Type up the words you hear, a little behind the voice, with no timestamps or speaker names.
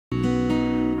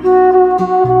But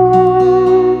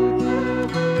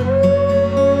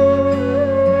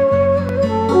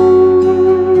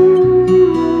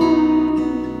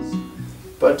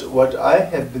what I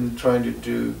have been trying to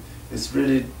do is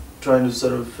really trying to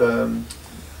sort of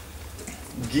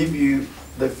give you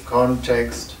the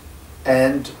context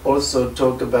and also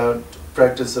talk about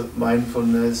practice of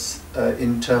mindfulness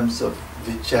in terms of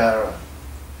vichara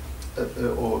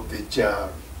or vichar,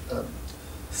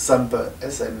 sampa,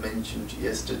 as I mentioned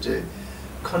yesterday,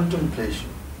 contemplation.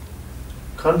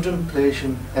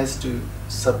 Contemplation has to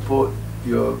support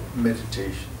your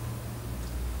meditation.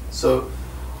 So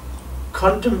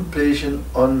contemplation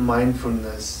on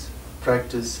mindfulness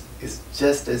practice is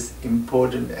just as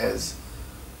important as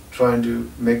trying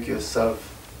to make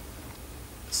yourself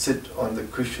sit on the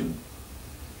cushion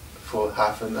for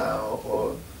half an hour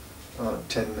or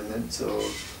 10 minutes or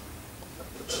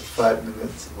 5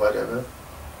 minutes, whatever.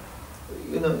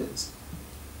 You know, it's,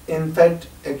 in fact,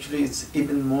 actually it's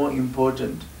even more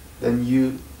important than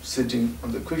you sitting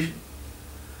on the cushion.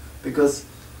 Because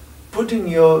putting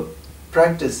your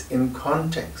practice in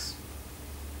context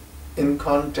and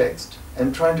trying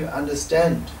to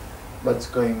understand what's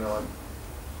going on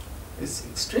is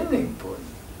extremely important.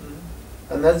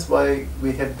 And that's why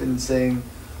we have been saying,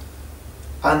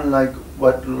 unlike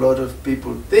what a lot of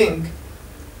people think,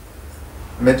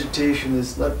 meditation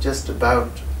is not just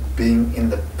about being in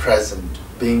the present,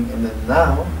 being in the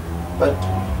now, but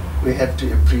we have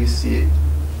to appreciate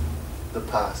the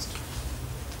past.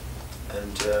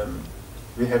 And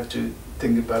we have to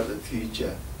think about the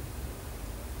future.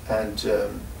 And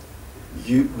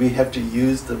we have to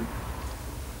use the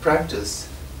practice,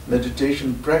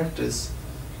 meditation practice,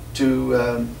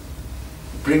 to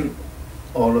bring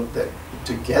all of that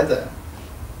together.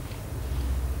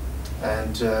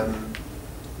 And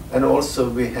also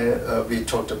we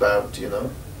talked about, you know,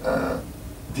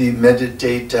 the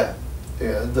meditator,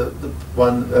 the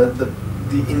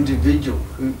individual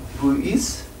who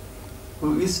is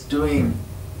doing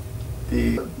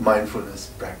the mindfulness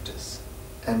practice.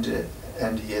 And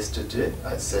yesterday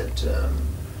I said,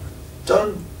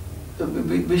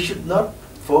 we should not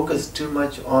focus too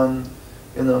much on,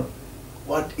 you know,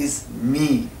 what is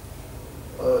me.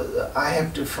 I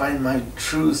have to find my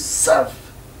true self.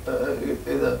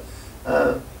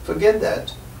 Forget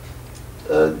that.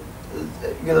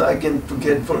 You know, again,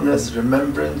 forgetfulness,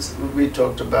 remembrance. We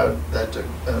talked about that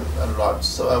a lot,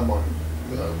 so I won't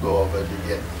go over it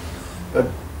again. But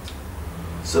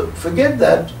so forget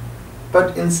that.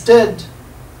 But instead,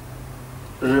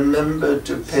 remember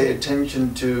to pay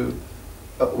attention to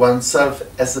oneself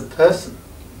as a person.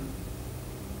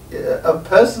 A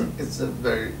person is a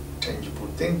very tangible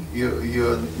thing.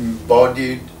 You're an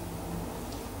embodied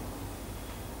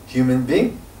human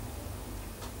being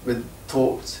with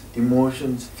thoughts,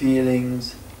 emotions,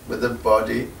 feelings, with a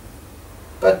body.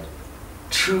 But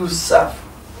true self,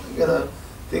 you know,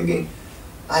 thinking,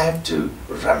 I have to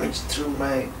rummage through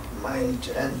my mind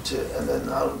and then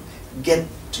I'll get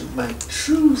to my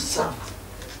true self.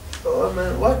 Oh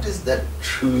man, what is that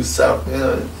true self? You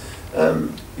know,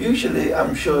 usually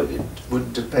I'm sure it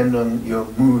would depend on your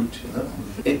mood. You know,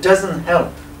 it doesn't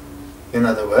help. In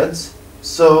other words,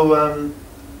 so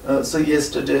so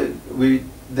yesterday we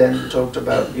then talked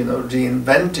about, you know,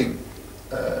 reinventing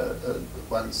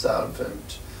oneself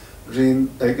and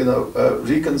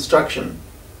reconstruction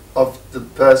of the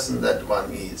person that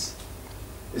one is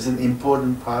an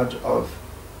important part of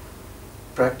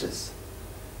practice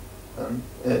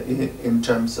in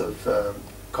terms of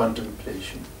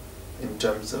contemplation, in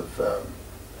terms of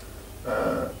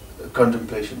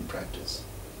contemplation practice.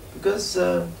 Because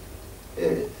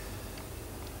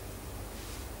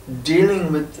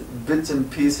dealing with bits and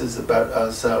pieces about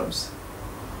ourselves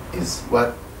is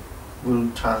what will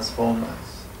transform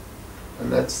us.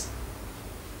 And that's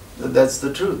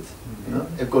the truth, you know,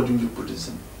 according to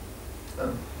Buddhism.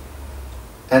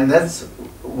 And that's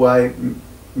why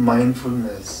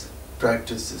mindfulness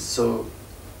practice is so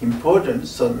important,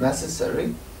 so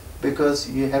necessary, because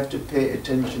you have to pay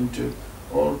attention to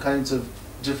all kinds of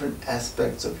different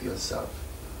aspects of yourself.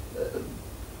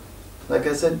 Like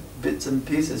I said, bits and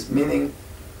pieces, meaning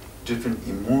different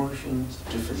emotions,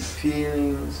 different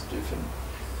feelings, different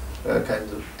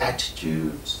kinds of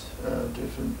attitudes,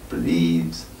 different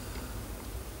beliefs,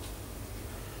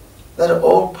 that are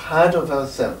all part of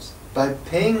ourselves. By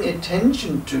paying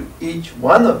attention to each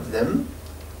one of them,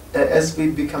 as we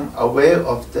become aware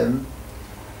of them,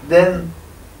 then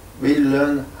we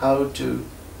learn how to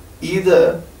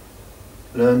either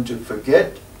learn to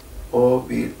forget or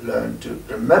we learn to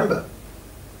remember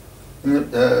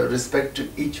in respect to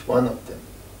each one of them.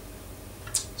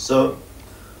 So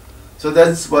So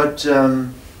that's what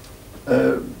I'm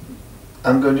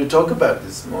going to talk about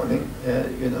this morning.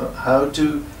 How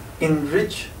to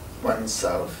enrich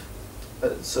oneself.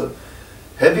 So,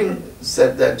 having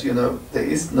said that, there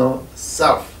is no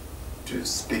self to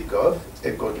speak of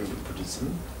according to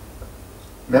Buddhism.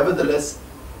 Nevertheless,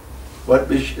 what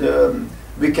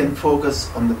we can focus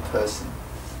on the person.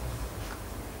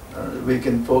 We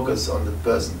can focus on the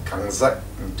person, Kangsak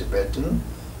in Tibetan,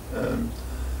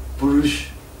 Purush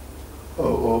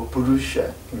or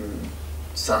Purusha in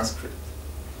Sanskrit.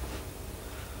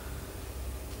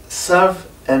 Self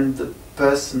and the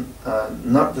person are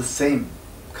not the same.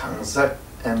 Kangsak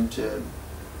and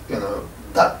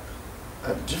Dak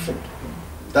are different.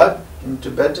 Dak in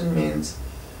Tibetan means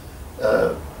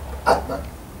Atman,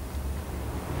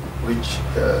 which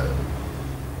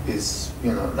is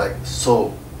like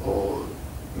soul, or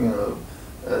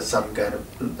some kind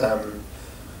of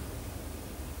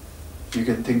you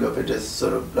can think of it as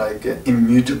sort of like an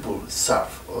immutable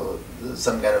self, or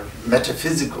some kind of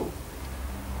metaphysical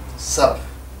self.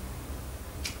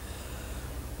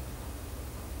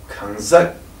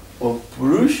 Kangsak or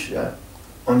Purusha,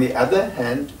 on the other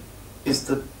hand, is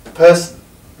the person.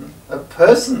 A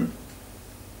person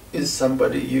is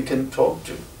somebody you can talk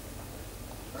to.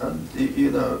 And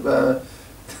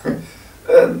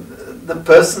the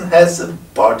person has a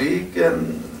body,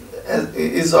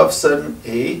 is of certain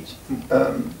age,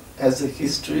 has a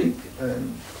history,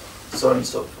 and so on and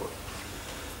so forth.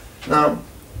 Now,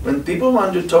 when people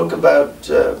want to talk about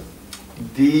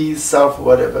the self,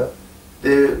 whatever,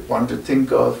 they want to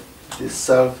think of the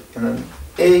self in an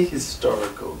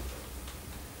ahistorical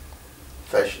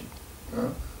fashion,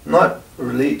 not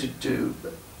related to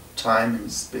time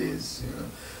and space,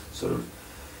 sort of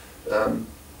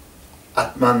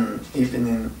Atman, even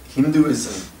in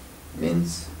Hinduism,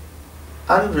 means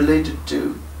unrelated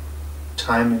to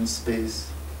time and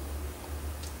space.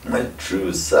 My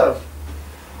true self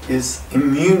is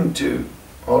immune to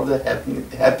all the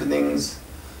happenings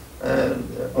and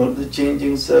all the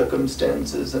changing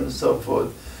circumstances and so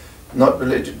forth, not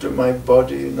related to my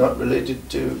body, not related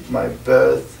to my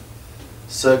birth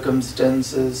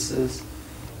circumstances,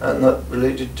 not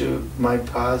related to my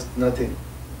past, nothing.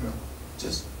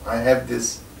 Just I have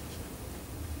this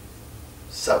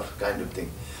self kind of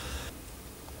thing.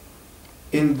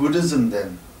 In Buddhism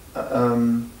then,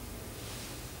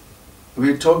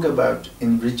 we talk about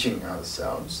enriching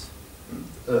ourselves,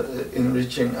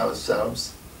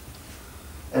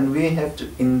 and we have to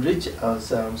enrich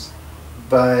ourselves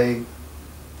by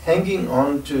hanging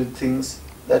on to things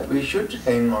that we should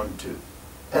hang on to.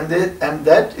 And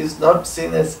that is not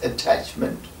seen as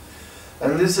attachment.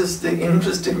 And this is the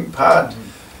interesting part.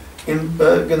 In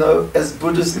as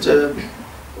Buddhists,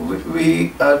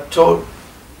 we are taught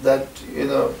that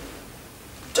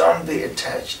don't be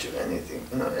attached to anything.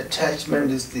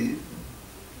 Attachment is the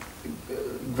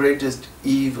greatest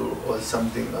evil, or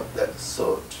something of that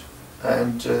sort.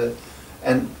 And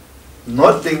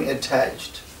not being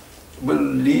attached will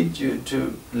lead you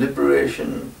to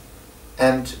liberation,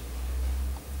 and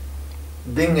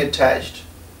being attached,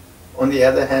 on the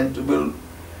other hand, will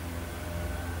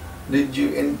lead you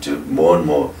into more and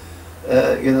more,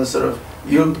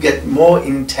 you'll get more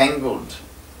entangled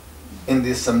in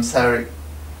this samsaric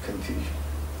confusion.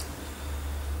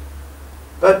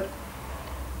 But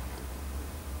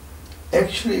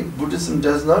actually, Buddhism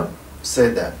does not say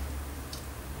that.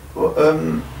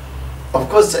 Of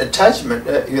course, attachment,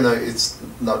 it's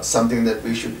not something that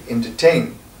we should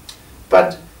entertain.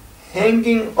 But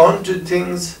hanging on to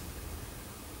things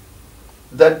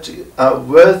that are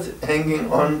worth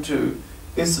hanging on to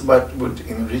is what would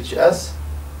enrich us.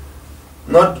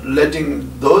 Not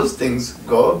letting those things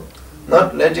go,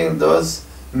 not letting those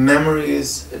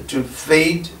memories to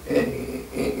fade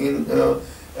into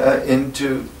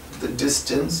the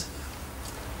distance.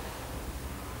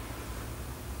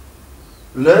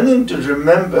 Learning to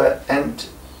remember and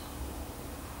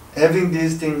having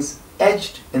these things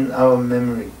etched in our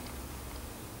memory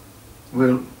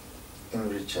will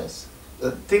enrich us.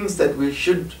 The things that we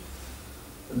should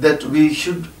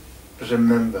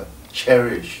remember,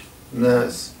 cherish,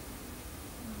 nurse,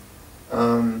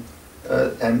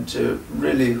 and to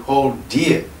really hold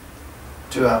dear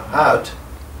to our heart.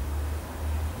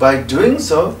 By doing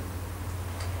so,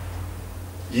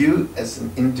 you as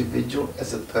an individual,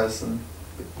 as a person,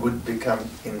 would become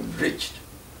enriched.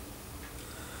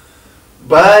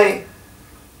 By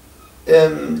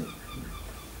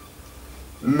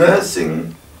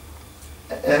nursing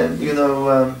and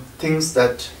things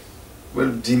that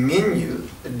will demean you,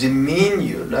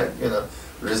 like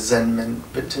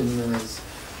resentment, bitterness,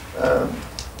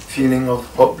 feeling of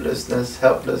hopelessness,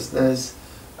 helplessness,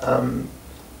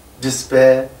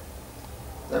 despair,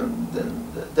 then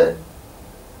that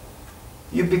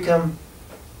you become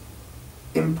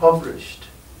impoverished.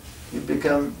 You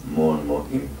become more and more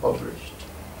impoverished.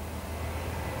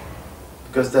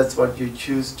 Because that's what you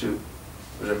choose to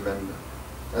remember.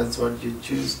 That's what you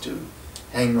choose to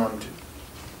hang on to.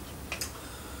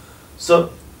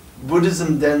 So,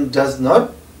 Buddhism then does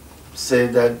not say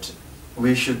that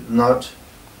we should not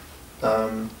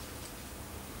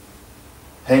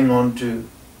hang on to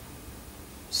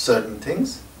certain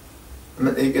things. I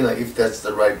mean, if that's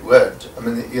the right word. I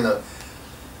mean,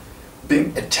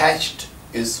 being attached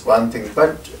is one thing,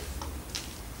 but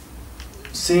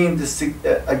seeing this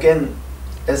again,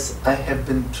 as I have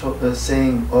been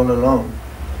saying all along,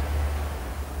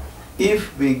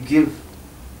 if we give,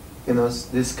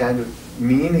 this kind of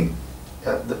meaning,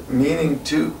 the meaning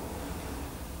to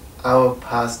our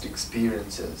past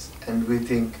experiences, and we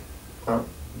think,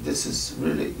 this is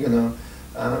really,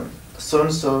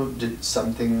 so-and-so did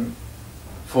something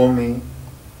for me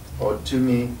or to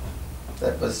me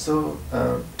that was so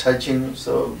touching,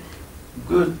 so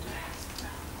good,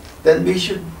 then we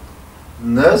should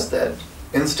nurse that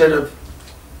instead of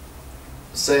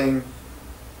saying,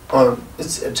 oh,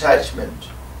 it's attachment.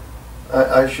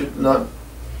 I should not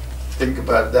think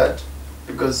about that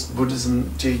because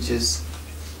Buddhism teaches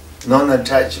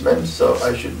non-attachment, so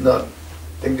I should not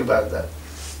think about that.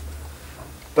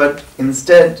 But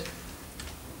instead,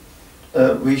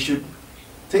 we should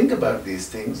think about these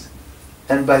things,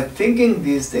 and by thinking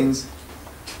these things,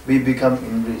 we become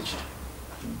enriched.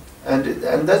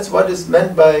 And that's what is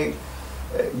meant by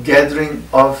gathering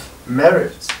of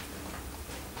merits.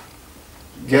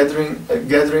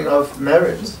 Gathering of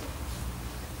merits.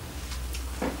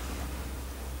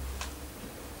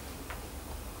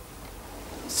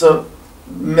 So,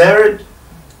 merit,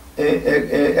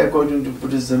 according to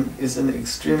Buddhism, is an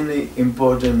extremely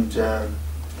important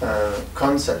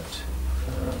concept,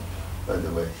 by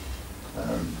the way.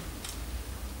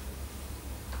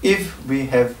 If we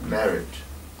have merit,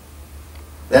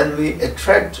 then we can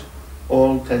attract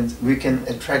all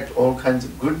kinds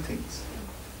of good things.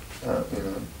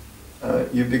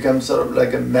 You become sort of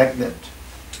like a magnet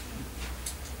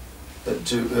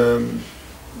to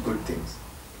good things.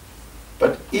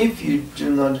 But if you do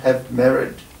not have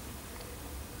merit,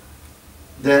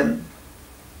 then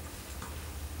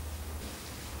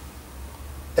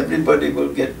everybody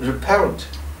will get repelled.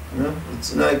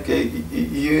 It's like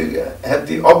you have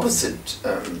the opposite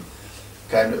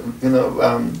kind of,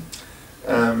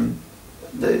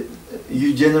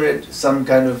 you generate some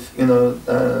kind of,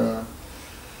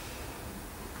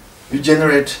 you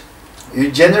generate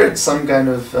some kind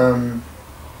of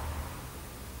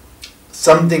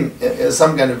some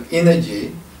kind of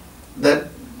energy that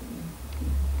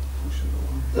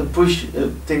push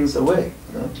things away.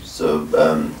 So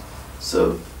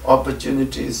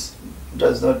opportunities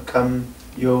does not come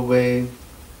your way.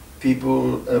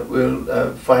 People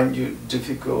will find you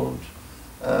difficult,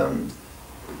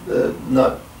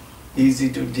 not easy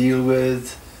to deal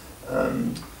with,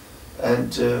 and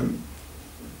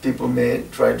people may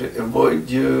try to avoid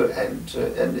you, and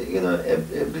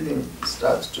everything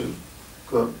starts to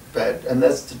go bad, and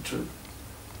that's the truth.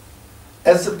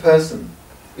 As a person,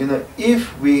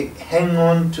 if we hang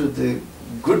on to the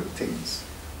good things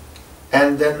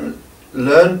and then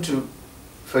learn to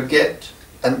forget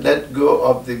and let go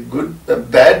of the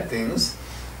bad things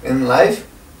in life,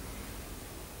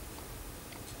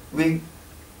 we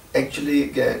actually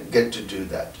get to do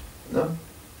that.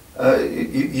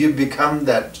 You become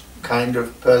that kind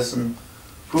of person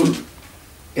who,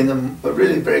 in a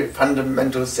really very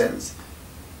fundamental sense,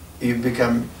 you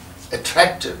become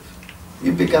attractive.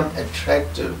 You become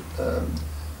attractive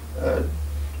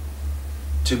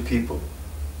to people.